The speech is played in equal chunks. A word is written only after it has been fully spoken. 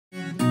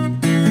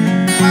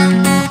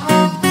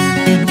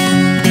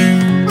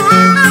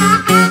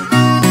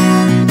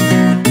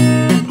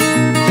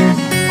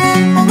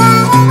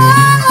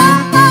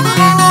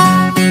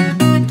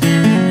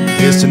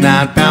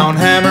9-pound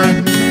hammer,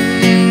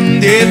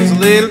 it's a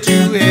little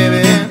too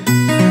heavy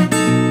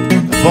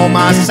for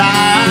my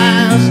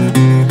size,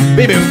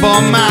 baby, for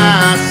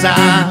my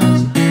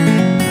size.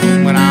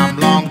 When I'm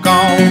long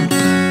gone,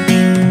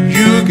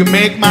 you can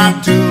make my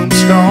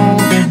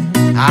tombstone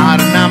out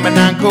of number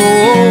 9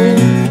 gold.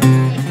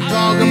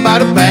 Talking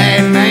about a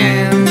bad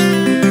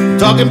man,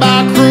 talking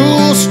about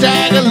cruel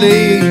Stagger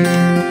Lee.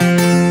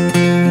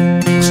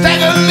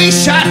 Stagger Lee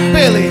shot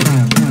Billy,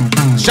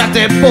 shot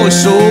that boy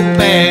so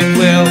bad,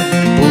 well,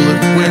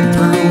 bullet went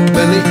through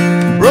Billy,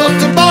 broke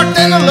the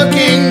bartender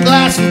looking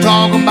glass. I'm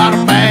talking about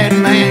a bad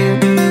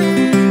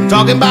man,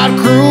 talking about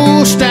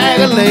cruel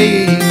Stagger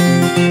Lee.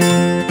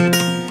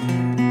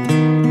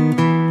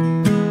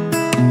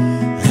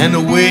 And the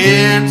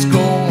wind's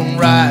gonna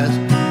rise,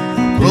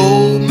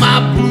 blow my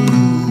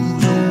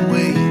blues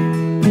away.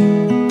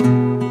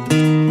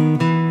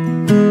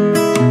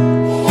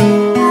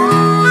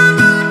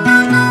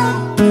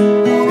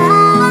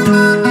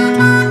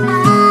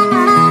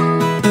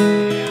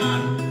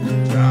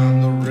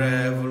 John the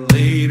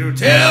Revelator,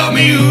 tell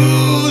me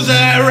who's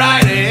that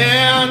right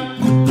hand?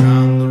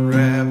 John the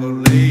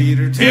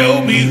Revelator,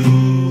 tell me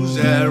who's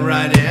that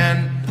right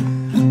hand?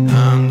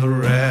 John the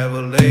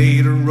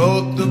Revelator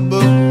wrote the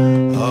book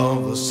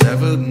of the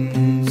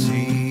 7 seals.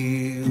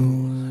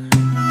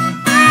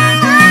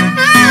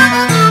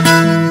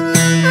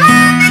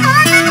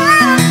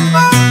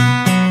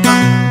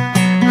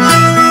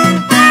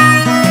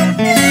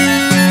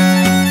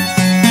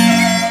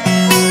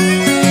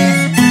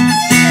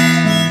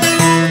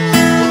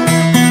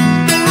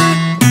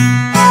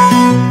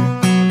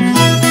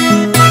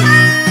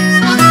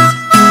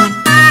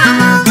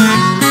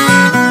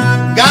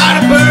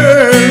 Got a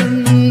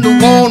bird that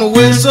wanna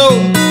whistle,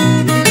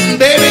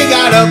 baby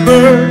got a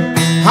bird,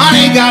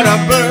 honey got a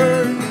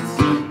bird.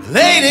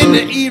 Late in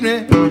the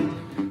evening,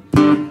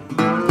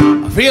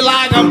 I feel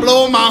like I'm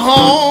blowing my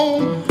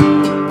horn.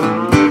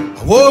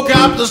 I woke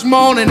up this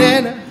morning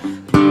and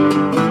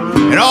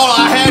all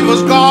I had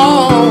was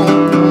gone.